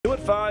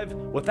45,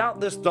 without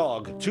this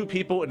dog, 2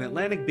 people in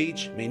Atlantic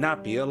Beach may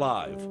not be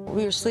alive.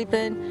 We were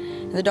sleeping,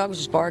 and the dog was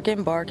just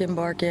barking, barking,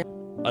 barking.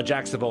 A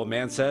Jacksonville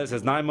man says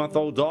his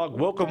 9-month-old dog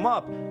woke him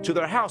up to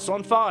their house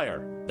on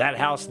fire. That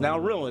house now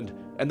ruined,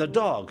 and the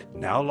dog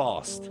now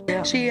lost.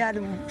 Yeah. She had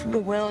the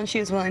will, and she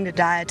was willing to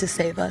die to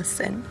save us,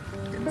 and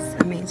it's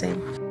amazing.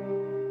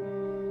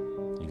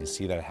 You can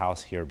see that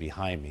house here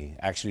behind me.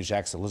 Action News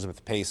Jax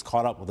Elizabeth Pace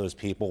caught up with those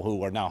people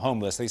who are now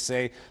homeless. They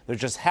say they're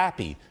just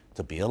happy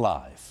to be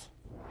alive.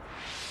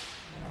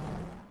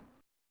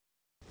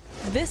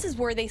 This is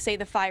where they say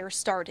the fire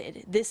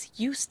started. This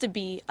used to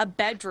be a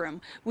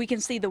bedroom. We can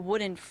see the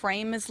wooden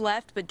frame is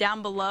left, but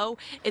down below,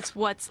 it's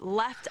what's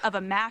left of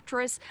a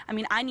mattress. I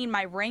mean, I need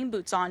my rain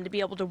boots on to be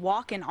able to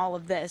walk in all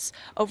of this.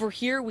 Over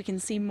here, we can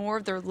see more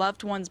of their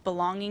loved ones'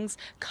 belongings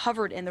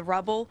covered in the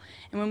rubble.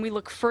 And when we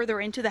look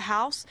further into the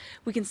house,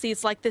 we can see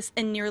it's like this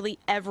in nearly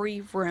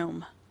every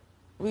room.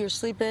 We were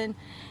sleeping, and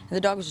the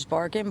dog was just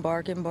barking,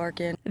 barking,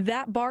 barking.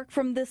 That bark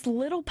from this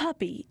little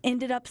puppy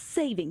ended up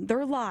saving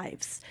their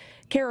lives.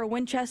 Kara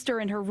Winchester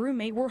and her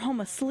roommate were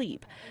home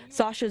asleep.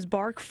 Sasha's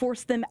bark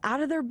forced them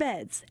out of their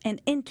beds and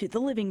into the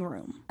living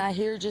room. I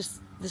hear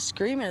just the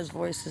scream in his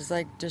voice is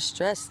like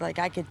distressed, like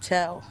I could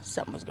tell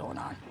something was going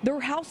on.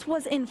 Their house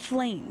was in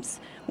flames.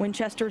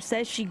 Winchester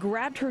says she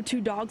grabbed her 2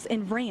 dogs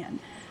and ran.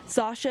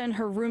 Sasha and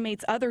her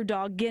roommate's other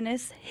dog,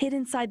 Guinness, hid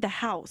inside the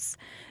house.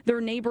 Their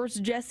neighbors,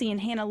 Jesse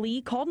and Hannah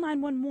Lee, called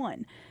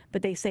 911,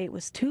 but they say it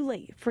was too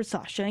late for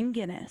Sasha and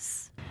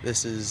Guinness.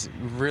 This is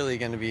really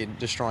going to be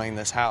destroying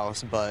this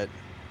house, but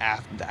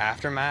the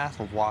aftermath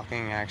of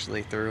walking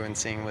actually through and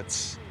seeing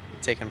what's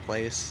taken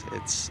place,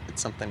 it's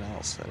something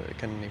else that I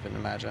couldn't even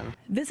imagine.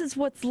 This is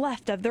what's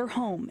left of their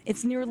home.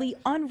 It's nearly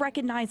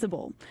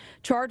unrecognizable.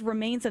 Charred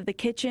remains of the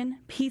kitchen,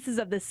 pieces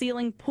of the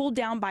ceiling pulled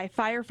down by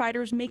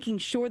firefighters making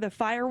sure the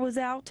fire was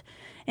out,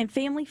 and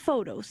family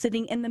photos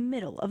sitting in the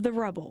middle of the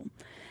rubble.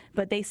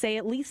 But they say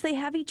at least they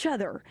have each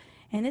other,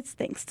 and it's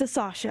thanks to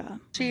Sasha.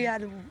 She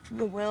had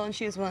the will, and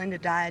she was willing to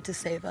die to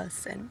save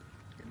us, and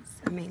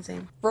it's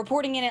amazing.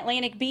 Reporting in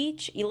Atlantic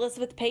Beach,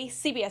 Elizabeth Pace,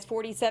 CBS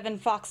 47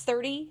 Fox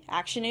 30,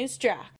 Action News Jax.